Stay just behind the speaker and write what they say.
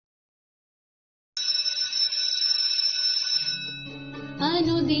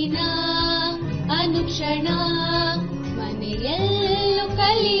ಅನುದಿನ ಅನುಕ್ಷಣ ಮನೆಯಲ್ಲೂ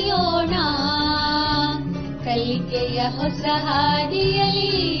ಕಲಿಯೋಣ. ಕಲಿಕೆಯ ಹೊಸ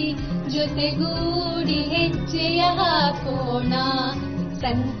ಹಾದಿಯಲ್ಲಿ ಜೊತೆಗೂಡಿ ಹೆಜ್ಜೆಯ ಹಾಕೋಣ.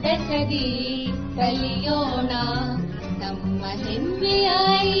 ಸಂತಸದಿ ಕಲಿಯೋಣ ನಮ್ಮ ಹೆಮ್ಮೆಯ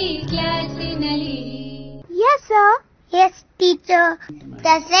ಈ ಕ್ಲಾಸಿನಲ್ಲಿ. Yes, sir. Yes, teacher.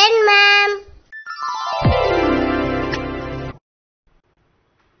 Present, ma'am.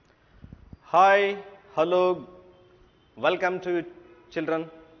 Hi, hello, welcome to you children.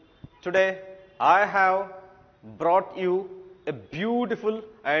 Today I have brought you a beautiful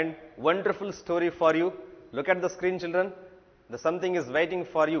and wonderful story for you. Look at the screen, children. Something is waiting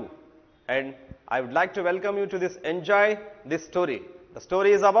for you, and I would like to welcome you to this. Enjoy this story. The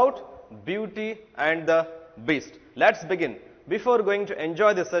story is about Beauty and the Beast. Let's begin. Before going to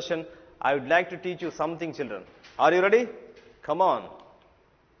enjoy this session, I would like to teach you something, children. Are you ready? Come on.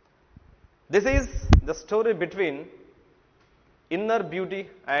 This is the story between inner beauty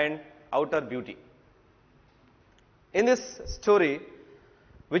and outer beauty. In this story,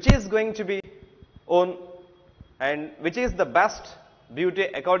 which is going to be on and which is the best beauty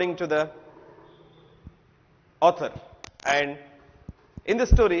according to the author, and in the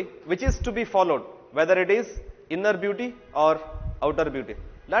story which is to be followed, whether it is inner beauty or outer beauty.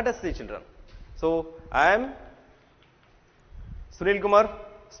 Let us see, children. So I am Sunil Kumar,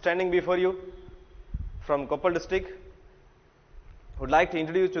 standing before you from Koppal district. Would like to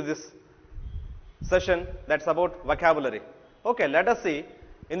introduce you to this session that's about vocabulary. Okay, let us see.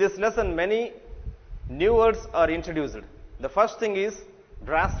 In this lesson, many new words are introduced. The first thing is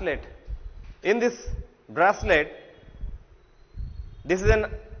bracelet. In this bracelet, this is an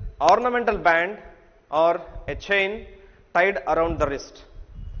ornamental band or a chain tied around the wrist.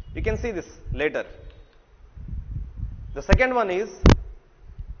 You can see this later. The second one is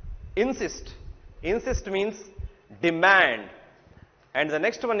insist. Insist means demand. And the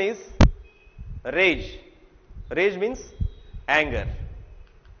next one is rage. Rage means anger.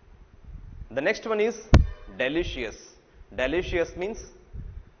 The next one is delicious. Delicious means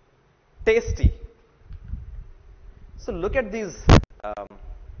tasty. So look at these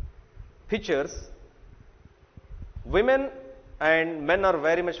pictures. Women and men are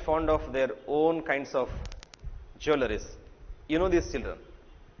very much fond of their own kinds of jewelries. You know these, children.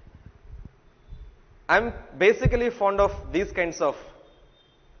 I'm basically fond of these kinds of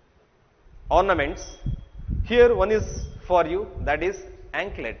ornaments. Here one is for you, that is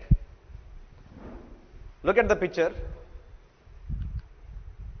anklet. Look at the picture.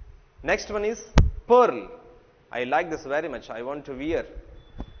 Next one is pearl. I like this very much. I want to wear.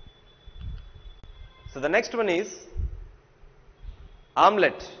 So the next one is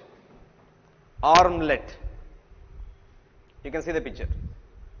armlet. Armlet. You can see the picture.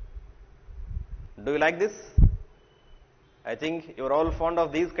 Do you like this? I think you are all fond of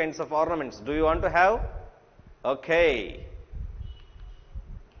these kinds of ornaments. Do you want to have? Okay.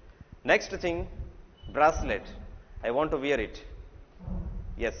 Next thing, bracelet. I want to wear it.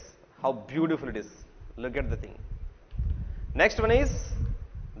 Yes, how beautiful it is. Look at the thing. Next one is,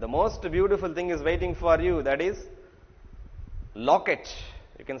 the most beautiful thing is waiting for you, that is locket.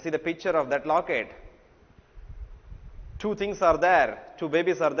 You can see the picture of that locket. Two things are there, two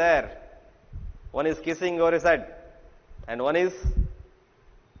babies are there. One is kissing over his head, and one is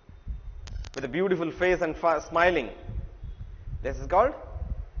with a beautiful face and smiling. This is called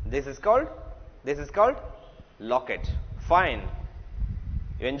locket. Fine.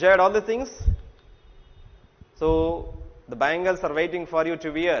 You enjoyed all the things? So the bangles are waiting for you to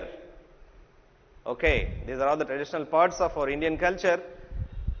wear. Okay, these are all the traditional parts of our Indian culture.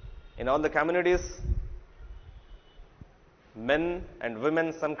 In all the communities, men and women,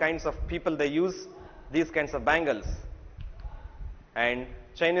 some kinds of people, they use these kinds of bangles. And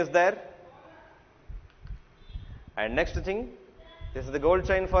chain is there. And next thing, this is the gold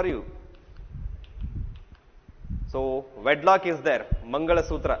chain for you. So wedlock is there. Mangala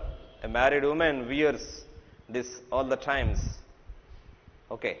Sutra. A married woman wears this all the times.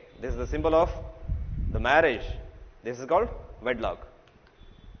 Okay, this is the symbol of the marriage. This is called wedlock.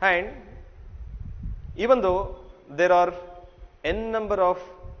 And even though there are n number of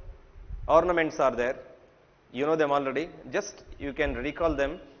ornaments are there, you know them already, just you can recall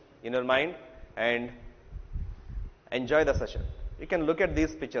them in your mind and enjoy the session. You can look at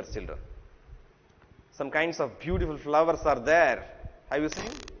these pictures, children. Some kinds of beautiful flowers are there. Have you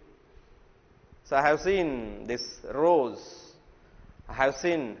seen? So I have seen this rose, I have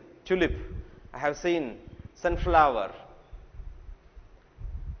seen tulip, I have seen sunflower.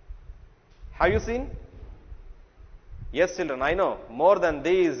 Have you seen? Yes, children, I know. More than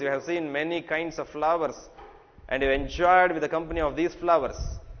these, you have seen many kinds of flowers and you enjoyed with the company of these flowers.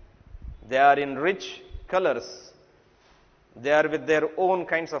 They are in rich colors. They are with their own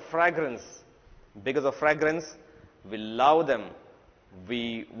kinds of fragrance. Because of fragrance, we love them.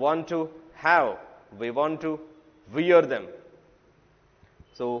 We want to have. We want to wear them.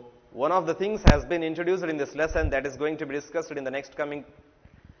 So, one of the things has been introduced in this lesson that is going to be discussed in the next coming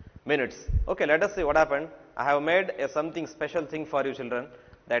minutes. Okay, let us see what happened. I have made a something special thing for you children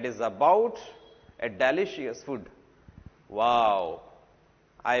that is about a delicious food. Wow!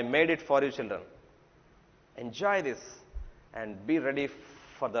 I made it for you children. Enjoy this and be ready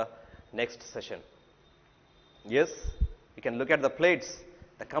for the next session. Yes, you can look at the plates.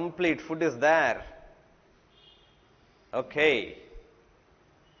 The complete food is there. Okay.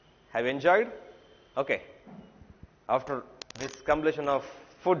 Have you enjoyed? Okay. After this completion of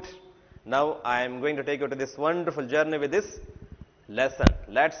food, now I am going to take you to this wonderful journey with this lesson.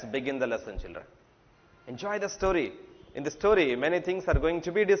 Let's begin the lesson, children. Enjoy the story. In the story, many things are going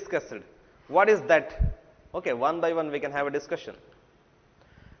to be discussed. What is that? Okay, one by one we can have a discussion.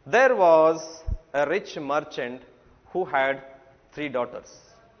 There was a rich merchant who had 3 daughters.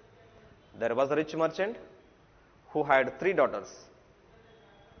 There was a rich merchant who had 3 daughters.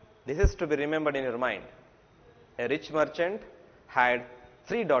 This is to be remembered in your mind. A rich merchant had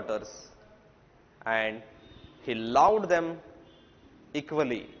 3 daughters and he loved them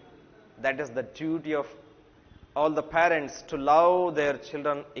equally. That is the duty of all the parents, to love their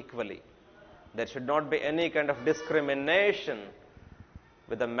children equally. There should not be any kind of discrimination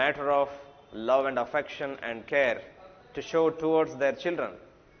with the matter of love and affection and care to show towards their children.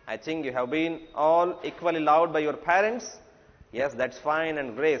 I think you have been all equally loved by your parents. Yes, that's fine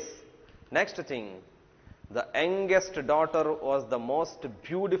and grace. Next thing, the youngest daughter was the most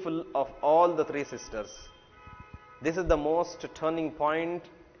beautiful of all the 3 sisters. This is the most turning point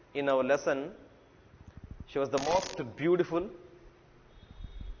in our lesson. She was the most beautiful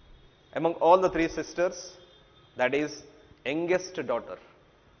among all the 3 sisters, that is, youngest daughter.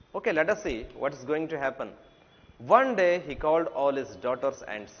 Okay, let us see what is going to happen. One day he called all his daughters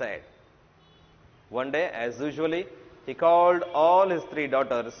and said, one day, as usually, he called all his 3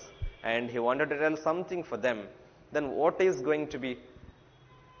 daughters and he wanted to tell something for them. Then what is going to be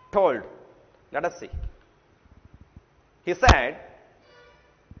told? Let us see. He said,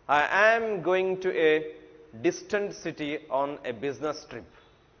 I am going to a distant city on a business trip.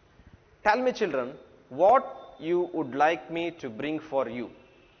 Tell me, children, what you would like me to bring for you.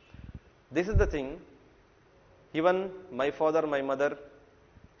 This is the thing. Even my father, my mother,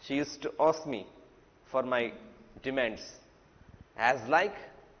 she used to ask me for my demands. As like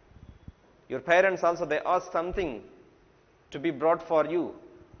your parents also, they ask something to be brought for you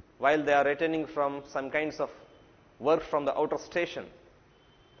while they are returning from some kinds of work from the outer station.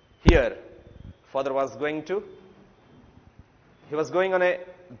 Here, father was going on a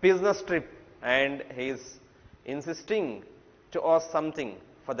business trip and he is insisting to ask something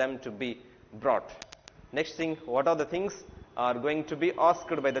for them to be brought. Next thing, what are the things are going to be asked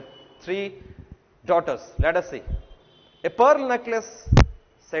by the 3 daughters? Let us see. A pearl necklace,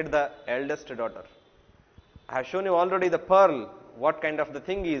 said the eldest daughter. I have shown you already the pearl, what kind of the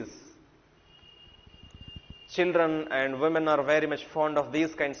thing is. Children and women are very much fond of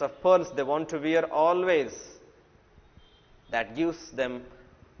these kinds of pearls. They want to wear always. That gives them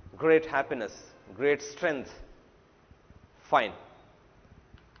great happiness, great strength. Fine.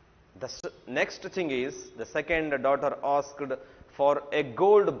 The next thing is, the second daughter asked for a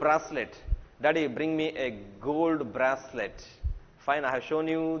gold bracelet. Daddy, bring me a gold bracelet. Fine, I have shown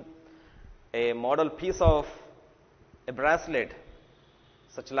you a model piece of a bracelet,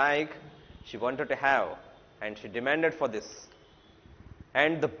 such like she wanted to have, and she demanded for this.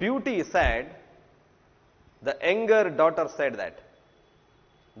 And the beauty said, the younger daughter said that,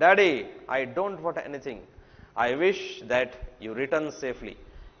 Daddy, I don't want anything. I wish that you return safely.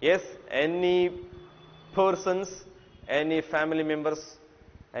 Yes, any persons, any family members,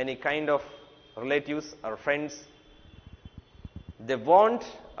 any kind of relatives or friends, they want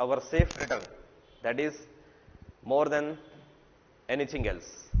our safe return. That is more than anything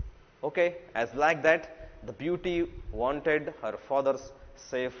else. Okay, as like that, the beauty wanted her father's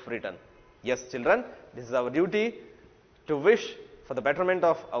safe return. Yes, children, this is our duty to wish for the betterment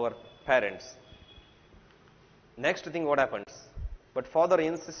of our parents. Next thing, what happens? But father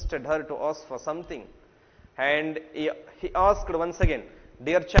insisted her to ask for something. And he asked once again,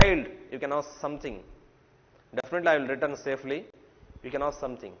 Dear child, you can ask something. Definitely I will return safely. You can ask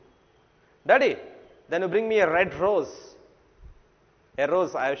something. Daddy, then you bring me a red rose. A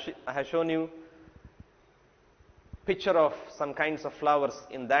rose, I have shown you picture of some kinds of flowers.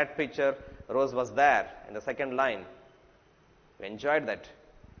 In that picture, rose was there in the second line. We enjoyed that.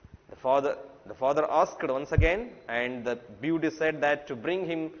 The father asked once again, and the beauty said that to bring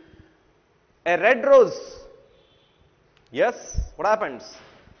him a red rose. Yes, what happens?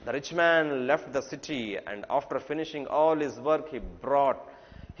 The rich man left the city, and after finishing all his work, he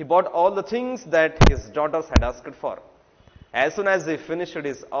bought all the things that his daughters had asked for. As soon as he finished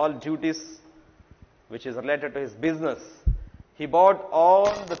his all duties, which is related to his business, he bought all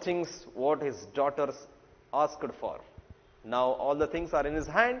the things what his daughters asked for. Now all the things are in his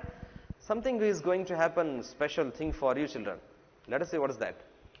hand. Something is going to happen, special thing for you children. Let us see what is that.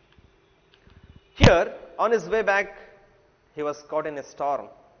 Here, on his way back, he was caught in a storm.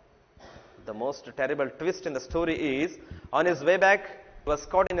 The most terrible twist in the story is, on his way back, he was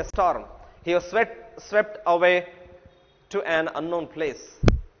caught in a storm. He was swept away to an unknown place.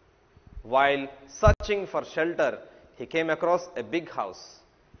 While searching for shelter, he came across a big house.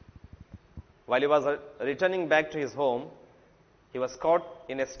 While he was returning back to his home, he was caught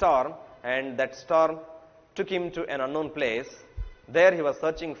in a storm, and that storm took him to an unknown place. There he was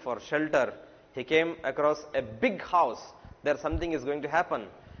searching for shelter. He came across a big house. There something is going to happen.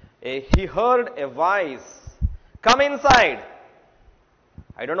 He heard a voice, "Come inside."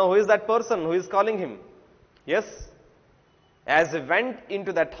 I don't know who is that person who is calling him. Yes. As he went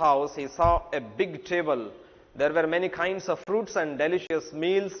into that house, he saw a big table. There were many kinds of fruits and delicious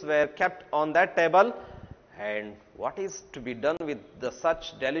meals were kept on that table. And what is to be done with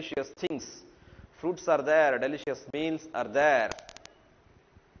such delicious things? Fruits are there, delicious meals are there.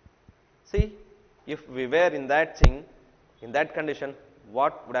 See, if we were in that thing, in that condition,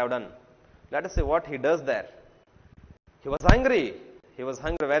 what would I have done? Let us see what he does there. He was hungry. He was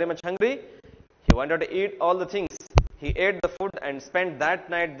hungry, very much hungry. He wanted to eat all the things. He ate the food and spent that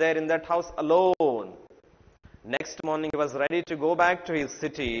night there in that house alone. Next morning, he was ready to go back to his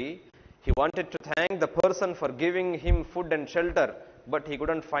city. He wanted to thank the person for giving him food and shelter, but he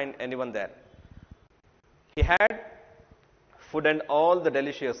couldn't find anyone there. He had food and all the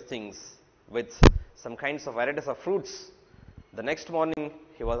delicious things with some kinds of varieties of fruits. The next morning,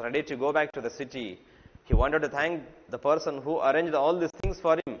 he was ready to go back to the city. He wanted to thank the person who arranged all these things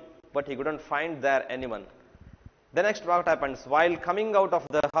for him, but he couldn't find there anyone. The next what happens? While coming out of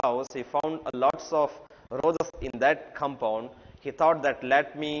the house, he found lots of roses in that compound. He thought that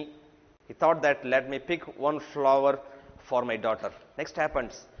let me pick one flower for my daughter. Next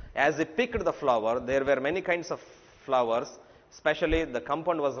happens. As he picked the flower, there were many kinds of flowers. Especially the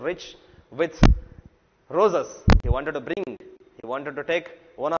compound was rich with roses. He wanted to take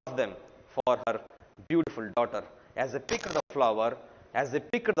one of them for her beautiful daughter. As he picked the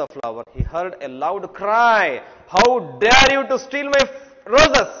flower, he heard a loud cry, "How dare you to steal my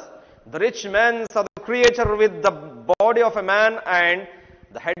roses?" The rich man saw the creature with the body of a man and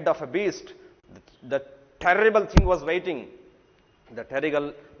the head of a beast. The terrible thing was waiting. The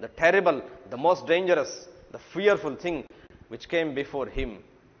terrible, the most dangerous, the fearful thing which came before him.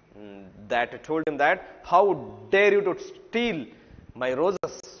 That told him that, "How dare you to steal my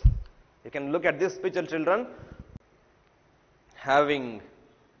roses?" You can look at this picture, children. Having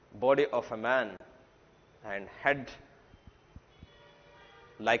body of a man and head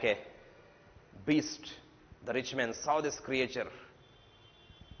like a beast. The rich man saw this creature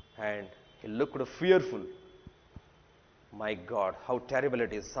and he looked fearful. My God, how terrible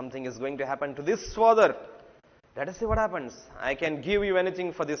it is. Something is going to happen to this father. Let us see what happens. "I can give you anything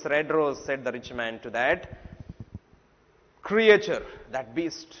for this red rose," said the rich man to that creature, that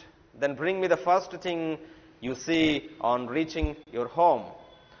beast. "Then bring me the first thing you see on reaching your home."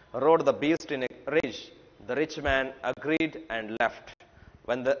 Rode the beast in a rage. The rich man agreed and left.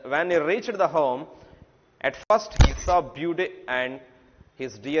 When he reached the home, at first he saw beauty and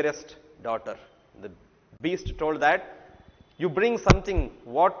his dearest daughter. The beast told that, "You bring something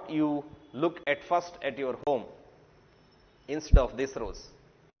what you look at first at your home instead of this rose.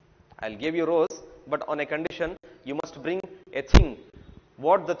 I'll give you rose, but on a condition, you must bring a thing.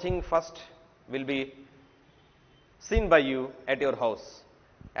 What the thing first will be seen by you at your house."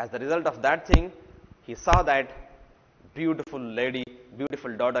 As the result of that thing, he saw that beautiful lady,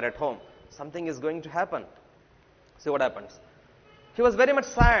 beautiful daughter at home. Something is going to happen. See what happens. He was very much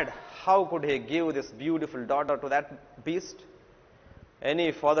sad. How could he give this beautiful daughter to that beast?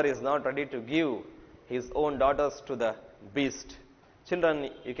 Any father is not ready to give his own daughters to the beast. Children,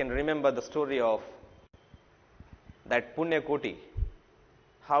 you can remember the story of that Punya Koti,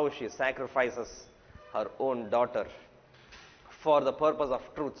 how she sacrifices her own daughter for the purpose of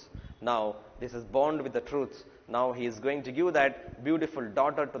truth. Now, this is bond with the truth. Now he is going to give that beautiful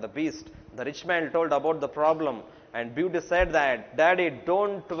daughter to the beast. The rich man told about the problem, and beauty said that, Daddy,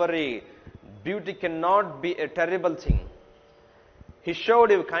 don't worry. Beauty cannot be a terrible thing. He showed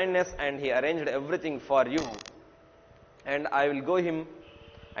you kindness and he arranged everything for you. And I will go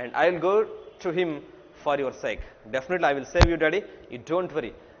to him for your sake. Definitely I will save you, Daddy. You don't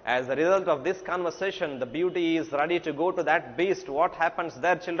worry. As a result of this conversation, the beauty is ready to go to that beast. What happens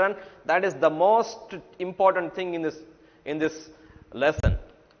there, children? That is the most important thing in this lesson.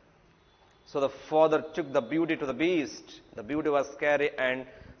 So the father took the beauty to the beast. The beast was scary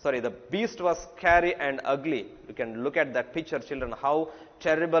and ugly. You can look at that picture, children, how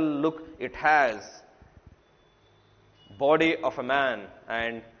terrible look it has. Body of a man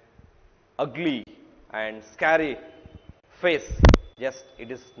and ugly and scary face. Yes, it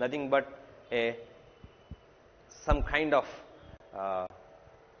is nothing but some kind of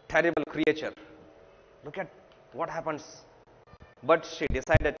terrible creature. Look at what happens. But she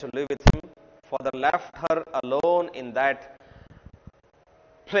decided to live with him. Father left her alone in that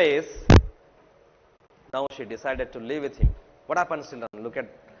place. Now she decided to live with him. What happens, children? Look at,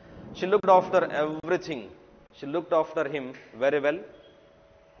 she looked after everything. She looked after him very well.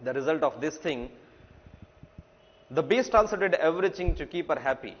 The result of this thing, the beast also did everything to keep her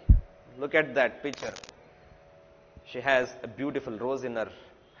happy. Look at that picture. She has a beautiful rose in her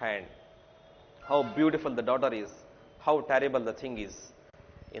hand. How beautiful the daughter is. How terrible the thing is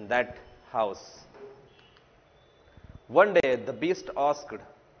in that house. One day the beast asked,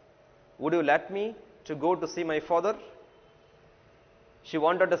 would you let me to go to see my father? She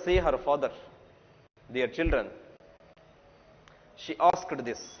wanted to see her father. Dear children, she asked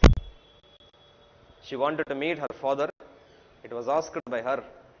this. She wanted to meet her father. It was asked by her,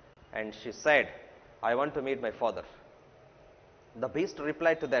 and she said, I want to meet my father. The beast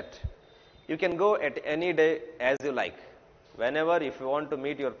replied to that, you can go at any day as you like. Whenever, if you want to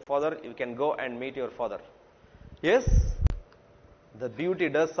meet your father, you can go and meet your father. Yes, the beauty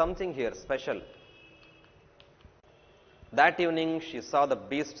does something here special. That evening, she saw the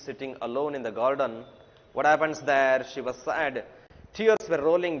beast sitting alone in the garden. What happens there? She was sad. Tears were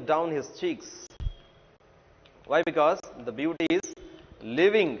rolling down his cheeks. Why? Because the beauty is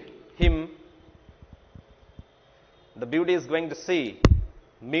leaving him. The beauty is going to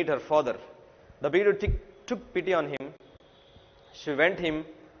meet her father. The beauty took pity on him. She went him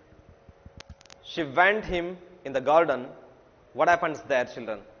in the garden. What happens there,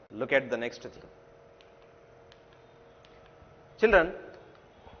 children? Look at the next thing. Children,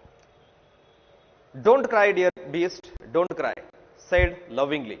 don't cry, dear beast, don't cry, said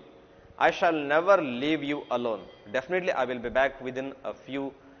lovingly. I shall never leave you alone. Definitely I will be back within a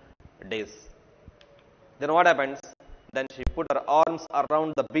few days. Then what happens? Then she put her arms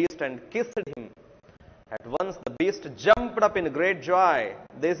around the beast and kissed him. At once the beast jumped up in great joy.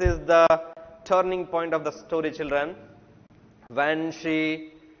 This is the turning point of the story, children. When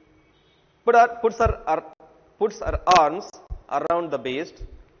she puts her arms around the beast,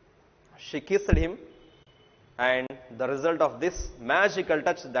 she kissed him, and the result of this magical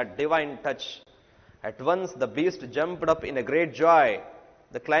touch, that divine touch, at once the beast jumped up in a great joy.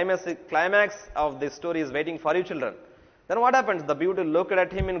 The climax of this story is waiting for you, children. Then what happens? The beauty looked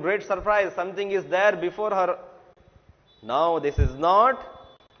at him in great surprise. Something is there before her. Now this is not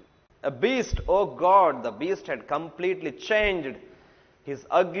a beast. Oh God, the beast had completely changed. His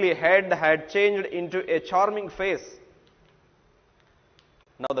ugly head had changed into a charming face.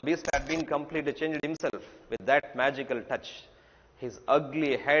 Now the beast had been completely changed himself with that magical touch. His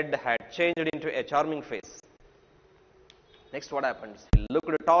ugly head had changed into a charming face. Next, what happens? He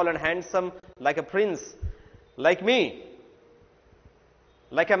looked tall and handsome, like a prince, like me,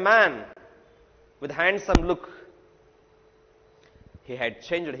 like a man with handsome look. He had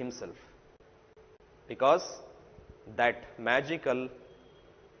changed himself because that magical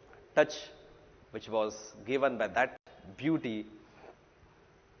touch which was given by that beauty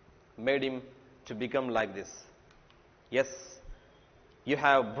made him to become like this. Yes, you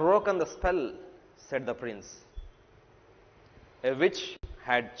have broken the spell, said the prince. A witch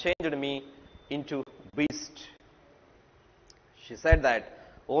had changed me into beast. She said that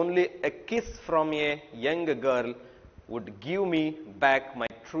only a kiss from a young girl would give me back my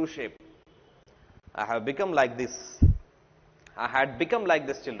true shape. I have become like this. I had become like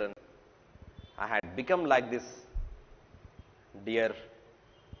this, children. I had become like this, dear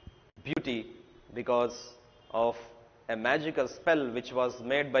beauty, because of a magical spell which was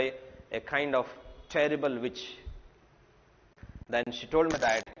made by a kind of terrible witch. Then she told me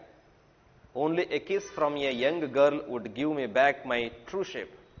that only a kiss from a young girl would give me back my true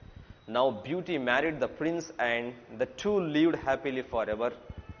shape. Now beauty married the prince, and the two lived happily forever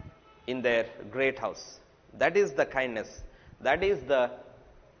in their great house. That is the kindness. That is the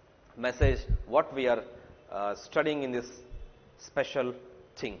message what we are studying in this special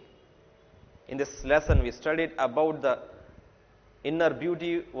thing. In this lesson, we studied about the inner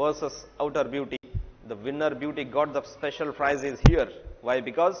beauty versus outer beauty. The inner beauty got the special prize is here. Why?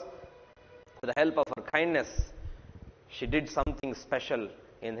 Because with the help of her kindness, she did something special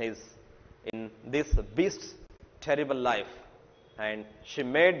in this beast's terrible life, and she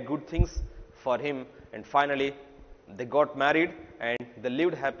made good things for him, and finally they got married and they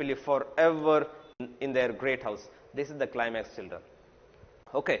lived happily forever in their great house. This is the climax, children.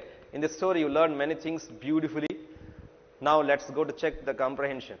 Okay, in this story you learn many things beautifully. Now let's go to check the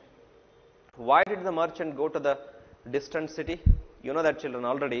comprehension. Why did the merchant go to the distant city? You know that, children,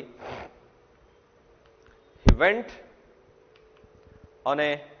 already. He went on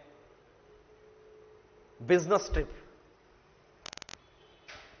a business trip.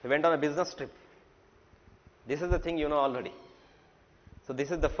 He went on a business trip. This is the thing you know already. So this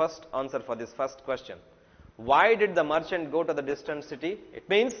is the first answer for this first question. Why did the merchant go to the distant city? It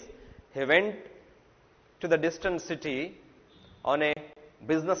means he went to the distant city on a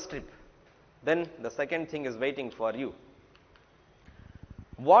business trip. Then the second thing is waiting for you.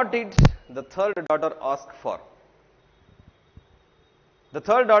 What did the third daughter ask for? The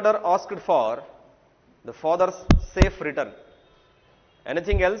third daughter asked for the father's safe return.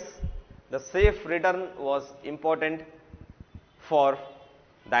 Anything else? The safe return was important for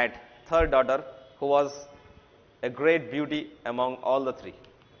that third daughter, who was a great beauty among all the three.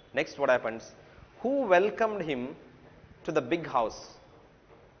 Next, what happens? Who welcomed him to the big house?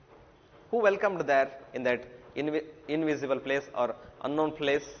 Who welcomed there in that invisible place or unknown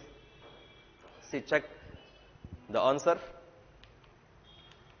place? See, check the answer.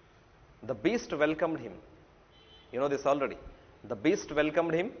 The beast welcomed him. You know this already. The beast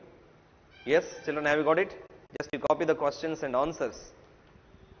welcomed him. Yes, children, have you got it? Just you copy the questions and answers.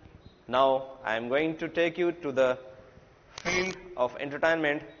 Now, I am going to take you to the field of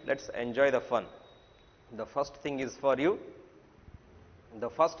entertainment. Let's enjoy the fun. The first thing is for you.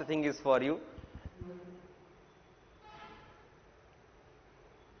 The first thing is for you.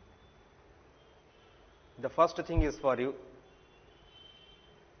 The first thing is for you.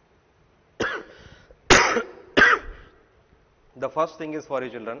 The first thing is for you,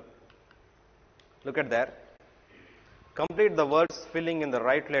 children. Look at there. Complete the words filling in the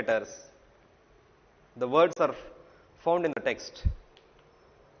right letters. The words are found in the text.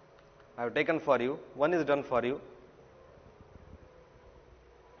 I have taken for you. One is done for you.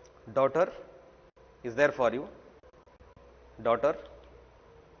 Daughter is there for you. Daughter.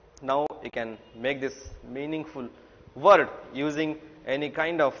 Now you can make this meaningful word using any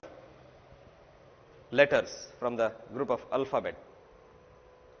kind of letters from the group of alphabet.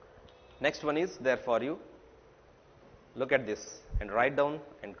 Next one is there for you. Look at this and write down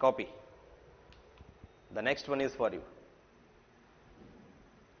and copy. The next one is for you.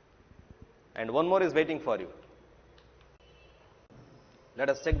 And one more is waiting for you. Let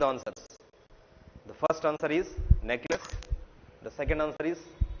us check the answers. The first answer is necklace. The second answer is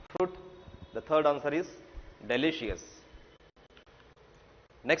fruit. The third answer is delicious.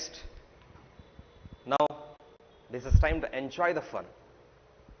 Next. Now, this is time to enjoy the fun.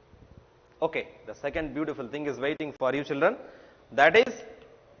 Okay, the second beautiful thing is waiting for you, children. That is,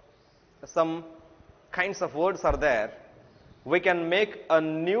 some kinds of words are there. We can make a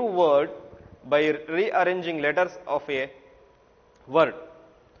new word by rearranging letters of a word.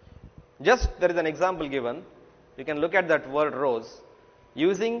 Just there is an example given. You can look at that word rose.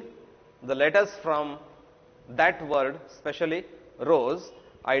 Using the letters from that word, especially rose,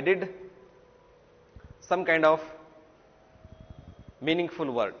 I did some kind of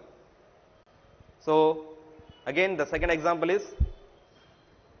meaningful word. So again, the second example is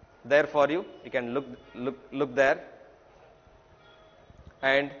there for you. You can look there.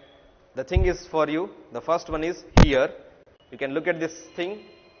 And the thing is for you. The first one is here. You can look at this thing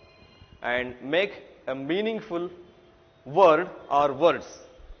and make a meaningful word or words.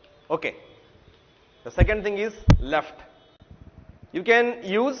 Okay. The second thing is left. You can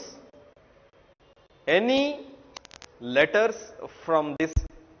use any letters from this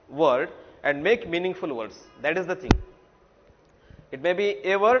word and make meaningful words. That is the thing. It may be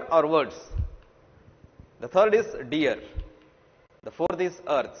a word or words. The third is dear. The fourth is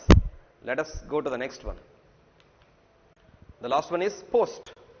earth. Let us go to the next one. The last one is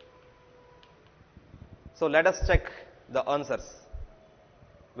post. So let us check the answers.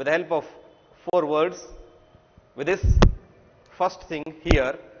 With the help of 4 words, with this first thing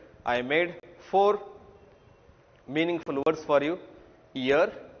here, I made 4 meaningful words for you: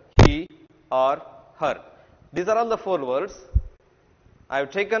 ear, he, or her. These are all the 4 words I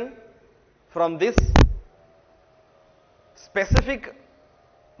have taken from this specific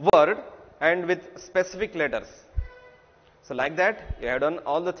word and with specific letters. So like that, you have done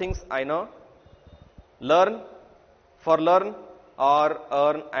all the things I know. Learn, for learn, or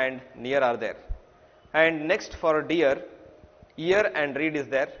earn, and near are there. And next for dear, ear and read is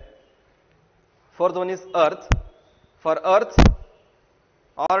there. Fourth one is earth. For earth,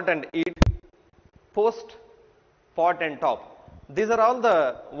 art and eat, post, pot and top. These are all the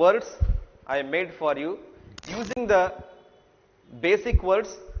words I made for you using the basic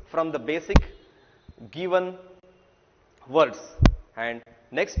words from the basic given words. And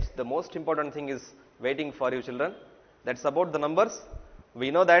next, the most important thing is waiting for you, children. That's about the numbers. We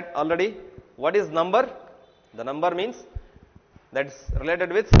know that already. What is number? The number means that's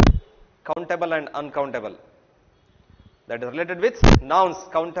related with countable and uncountable. That is related with nouns,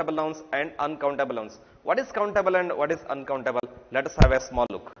 countable nouns and uncountable nouns. What is countable and what is uncountable? Let us have a small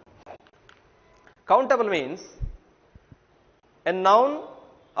look. Countable means a noun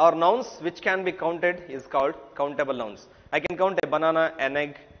or nouns which can be counted is called countable nouns. I can count a banana, an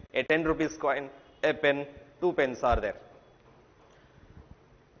egg, a 10 rupees coin, a pen, 2 pens are there.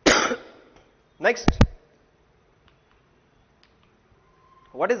 Next,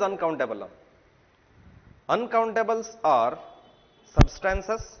 what is uncountable noun? Uncountables are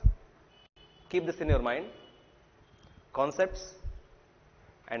substances, keep this in your mind, concepts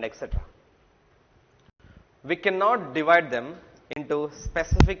and etc. We cannot divide them into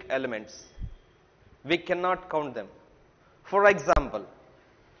specific elements. We cannot count them. For example,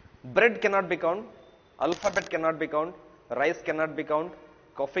 bread cannot be counted, alphabet cannot be counted, rice cannot be counted,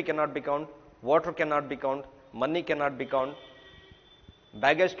 coffee cannot be counted, water cannot be counted, money cannot be counted,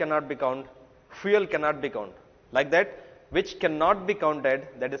 baggage cannot be counted, fuel cannot be counted. Like that, which cannot be counted,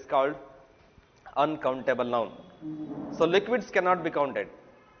 that is called uncountable noun. So liquids cannot be counted.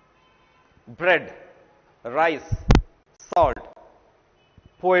 Bread, rice, salt,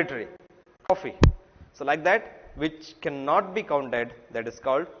 poetry, coffee. So like that, which cannot be counted, that is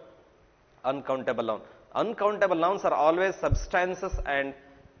called uncountable noun. Uncountable nouns are always substances and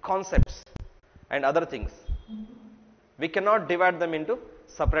concepts and other things. We cannot divide them into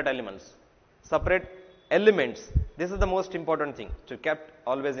separate elements. Separate elements. This is the most important thing to keep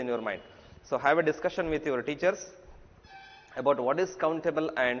always in your mind. So have a discussion with your teachers about what is countable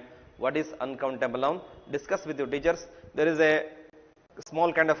and what is uncountable noun. Discuss with your teachers. There is a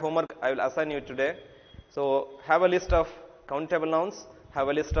small kind of homework I will assign you today. So have a list of countable nouns, have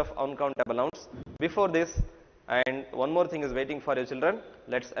a list of uncountable nouns. Before this, and one more thing is waiting for your children.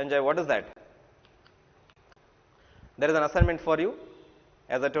 Let's enjoy. What is that? There is an assignment for you.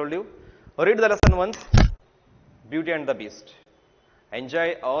 As I told you, read the lesson once, Beauty and the Beast.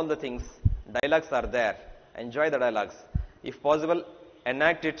 Enjoy all the things. Dialogues are there. Enjoy the dialogues. If possible,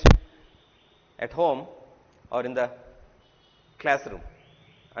 enact it at home or in the classroom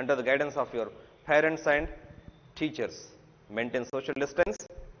under the guidance of your parents and teachers. Maintain social distance.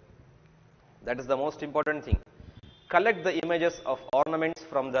 That is the most important thing. Collect the images of ornaments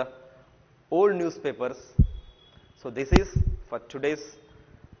from the old newspapers. So this is for today's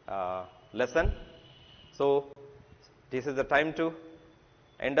lesson. So this is the time to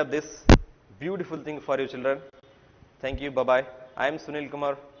end up this beautiful thing for you children. Thank you. Bye-bye. I am Sunil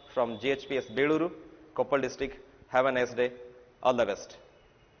Kumar from GHPS Beluru, Koppal district. Have a nice day. All the best.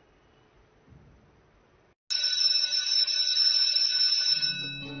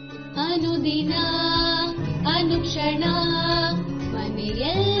 ಅನುದಿನ ಅನುಕ್ಷಣ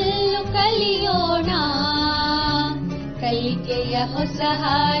ಮನೆಯಲ್ಲೂ ಕಲಿಯೋಣ ಕಲಿಕೆಯ ಹೊಸ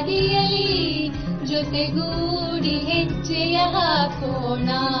ಹಾದಿಯಲ್ಲಿ ಜೊತೆಗೂಡಿ ಹೆಜ್ಜೆಯ ಹಾಕೋಣ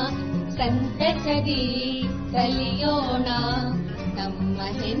ಸಂತಸದಿ ಕಲಿಯೋಣ ನಮ್ಮ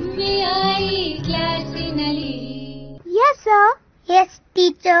ಹೆಮ್ಮೆಯ ಈ ಕ್ಲಾಸಿನಲ್ಲಿ. Yes, sir. Yes,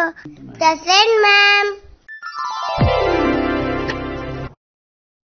 teacher. Present, ma'am.